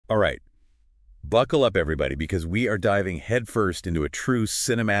All right. Buckle up, everybody, because we are diving headfirst into a true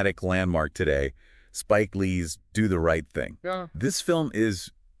cinematic landmark today, Spike Lee's Do the Right Thing. Yeah. This film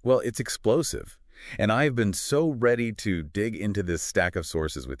is, well, it's explosive. And I've been so ready to dig into this stack of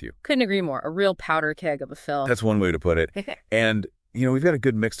sources with you. Couldn't agree more. A real powder keg of a film. That's one way to put it. And, we've got a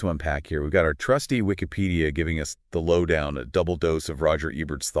good mix to unpack here. We've got our trusty Wikipedia giving us the lowdown, a double dose of Roger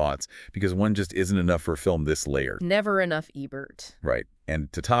Ebert's thoughts, because one just isn't enough for a film this layered. Never enough Ebert. Right. And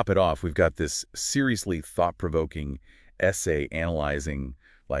to top it off, we've got this seriously thought-provoking essay analyzing,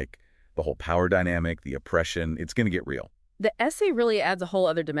 like, the whole power dynamic, the oppression. It's going to get real. The essay really adds a whole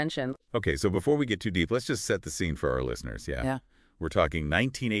other dimension. Okay, so before we get too deep, let's just set the scene for our listeners, Yeah. We're talking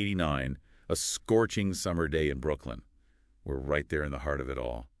 1989, a scorching summer day in Brooklyn. We're right there in the heart of it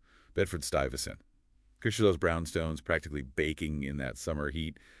all. Bedford-Stuyvesant. Picture those brownstones practically baking in that summer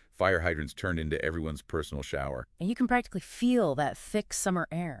heat. Fire hydrants turned into everyone's personal shower. And you can practically feel that thick summer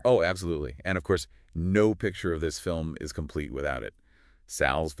air. Oh, absolutely. And of course, no picture of this film is complete without it.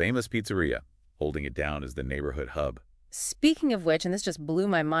 Sal's famous pizzeria, holding it down as the neighborhood hub. Speaking of which, and this just blew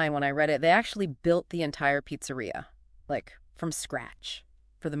my mind when I read it, they actually built the entire pizzeria, like from scratch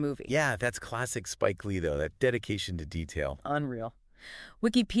for the movie. Yeah, that's classic Spike Lee, though, that dedication to detail. Unreal.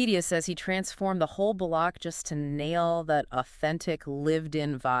 Wikipedia says he transformed the whole block just to nail that authentic,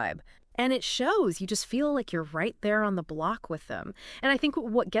 lived-in vibe. And it shows. You just feel like you're right there on the block with them. And I think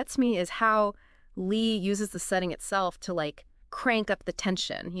what gets me is how Lee uses the setting itself to, like, crank up the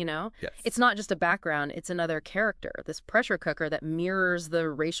tension, Yes. It's not just a background, it's another character, this pressure cooker that mirrors the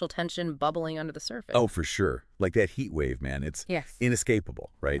racial tension bubbling under the surface. Oh, for sure. Like that heat wave, man. It's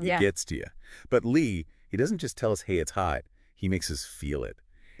inescapable, right? Yeah. It gets to you. But Lee, he doesn't just tell us, hey, it's hot. He makes us feel it.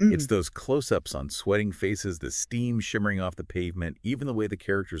 It's those close-ups on sweating faces, the steam shimmering off the pavement, even the way the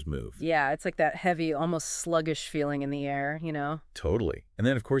characters move. Yeah, it's like that heavy, almost sluggish feeling in the air, Totally. And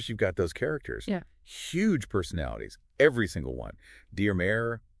then, of course, you've got those characters. Yeah. Huge personalities, every single one. Dear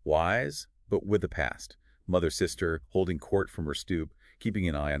Mayor, wise, but with a past. Mother-sister, holding court from her stoop, keeping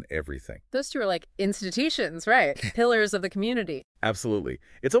an eye on everything. Those two are like institutions, right? Pillars of the community. Absolutely.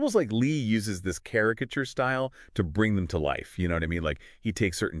 It's almost like Lee uses this caricature style to bring them to life. You know what I mean? Like he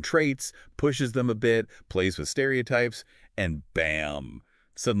takes certain traits, pushes them a bit, plays with stereotypes, and bam,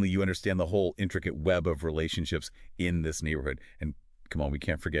 suddenly you understand the whole intricate web of relationships in this neighborhood. And come on, we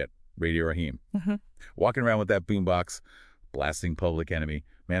can't forget Radio Raheem. Walking around with that boombox, blasting Public Enemy.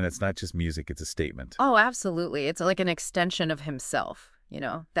 Man, that's not just music, it's a statement. Oh, absolutely. It's like an extension of himself,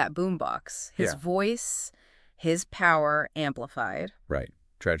 that boombox. His voice, his power amplified. Right.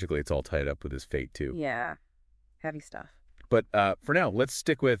 Tragically, it's all tied up with his fate, too. Yeah. Heavy stuff. But for now, let's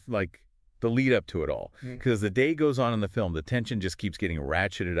stick with, like, the lead up to it all. Because the day goes on in the film, the tension just keeps getting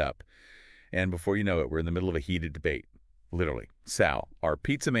ratcheted up. And before you know it, we're in the middle of a heated debate. Literally. Sal, our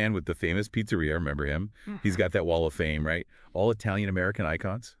pizza man with the famous pizzeria, remember him? He's got that wall of fame, right? All Italian-American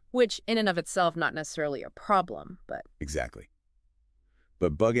icons. Which, in and of itself, not necessarily a problem, but... Exactly.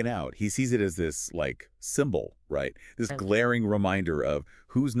 But bugging out, he sees it as this, like, symbol, right? This glaring reminder of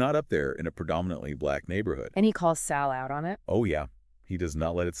who's not up there in a predominantly black neighborhood. And he calls Sal out on it. Oh, yeah. He does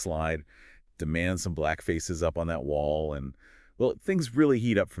not let it slide, demands some black faces up on that wall, and, well, things really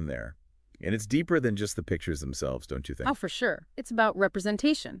heat up from there. And it's deeper than just the pictures themselves, don't you think? Oh, for sure. It's about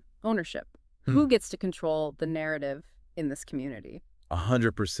representation, ownership. Who gets to control the narrative in this community?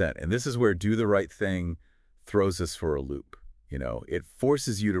 100%. And this is where Do the Right Thing throws us for a loop. It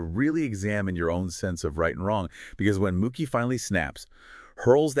forces you to really examine your own sense of right and wrong. Because when Mookie finally snaps,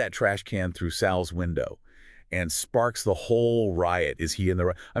 hurls that trash can through Sal's window, and sparks the whole riot, is he in the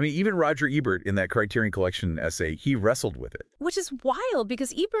right? I mean, even Roger Ebert in that Criterion Collection essay, he wrestled with it. Which is wild,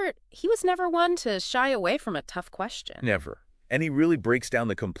 because Ebert, he was never one to shy away from a tough question. Never. And he really breaks down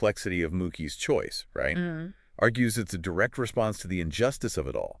the complexity of Mookie's choice, right? Argues it's a direct response to the injustice of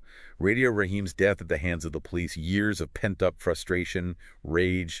it all. Radio Raheem's death at the hands of the police, years of pent-up frustration,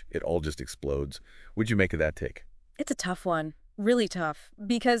 rage, it all just explodes. What'd you make of that take? It's a tough one. Really tough.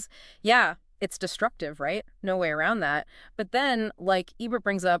 Because, yeah, it's destructive, right? No way around that. But then, like Ebert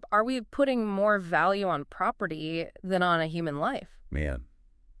brings up, are we putting more value on property than on a human life? Man,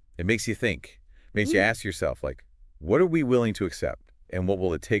 it makes you think. It makes you ask yourself, like, what are we willing to accept? And what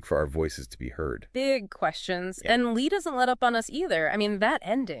will it take for our voices to be heard? Big questions. Yeah. And Lee doesn't let up on us either. I mean, that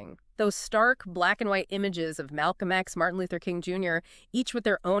ending, those stark black and white images of Malcolm X, Martin Luther King Jr., each with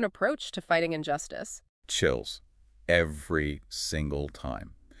their own approach to fighting injustice. Chills. Every single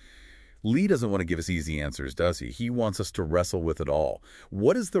time. Lee doesn't want to give us easy answers, does he? He wants us to wrestle with it all.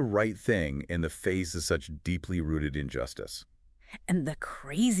 What is the right thing in the face of such deeply rooted injustice? And the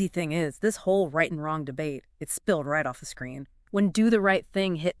crazy thing is, this whole right and wrong debate, it spilled right off the screen. When Do the Right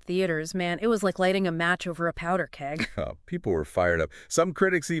Thing hit theaters, man, it was like lighting a match over a powder keg. People were fired up. Some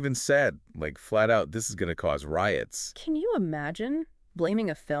critics even said, like, flat out, this is going to cause riots. Can you imagine blaming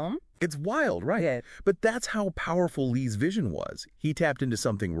a film? It's wild, right? Yeah. But that's how powerful Lee's vision was. He tapped into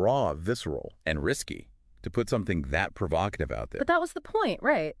something raw, visceral, and risky to put something that provocative out there. But that was the point,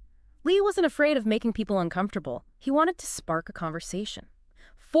 right? Lee wasn't afraid of making people uncomfortable. He wanted to spark a conversation.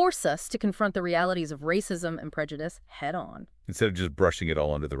 Force us to confront the realities of racism and prejudice head on. Instead of just brushing it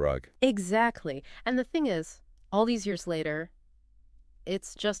all under the rug. Exactly. And the thing is, all these years later,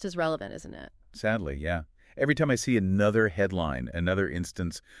 it's just as relevant, isn't it? Sadly, yeah. Every time I see another headline, another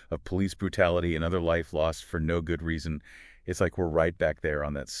instance of police brutality, another life lost for no good reason, it's like we're right back there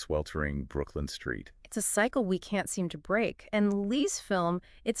on that sweltering Brooklyn street. It's a cycle we can't seem to break. And Lee's film,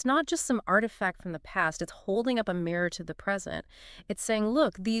 it's not just some artifact from the past. It's holding up a mirror to the present. It's saying,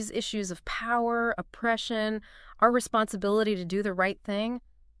 look, these issues of power, oppression, our responsibility to do the right thing,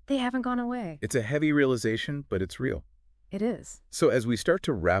 they haven't gone away. It's a heavy realization, but it's real. It is. So as we start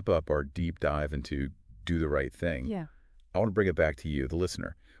to wrap up our deep dive into Do the Right Thing, Yeah. I want to bring it back to you, the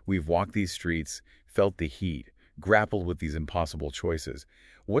listener. We've walked these streets, felt the heat, grappled with these impossible choices.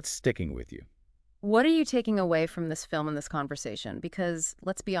 What's sticking with you? What are you taking away from this film and this conversation? Because,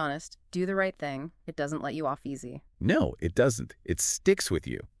 let's be honest, Do the Right Thing, it doesn't let you off easy. No, it doesn't. It sticks with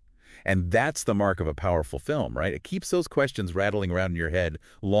you. And that's the mark of a powerful film, right? It keeps those questions rattling around in your head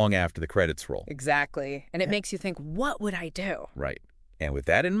long after the credits roll. Exactly. And it makes you think, what would I do? Right. And with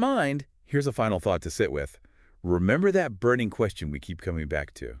that in mind, here's a final thought to sit with. Remember that burning question we keep coming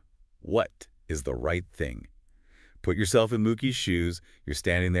back to. What is the right thing? Put yourself in Mookie's shoes. You're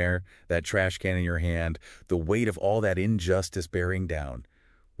standing there, that trash can in your hand, the weight of all that injustice bearing down.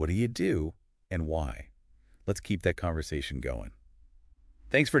 What do you do and why? Let's keep that conversation going.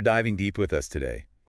 Thanks for diving deep with us today.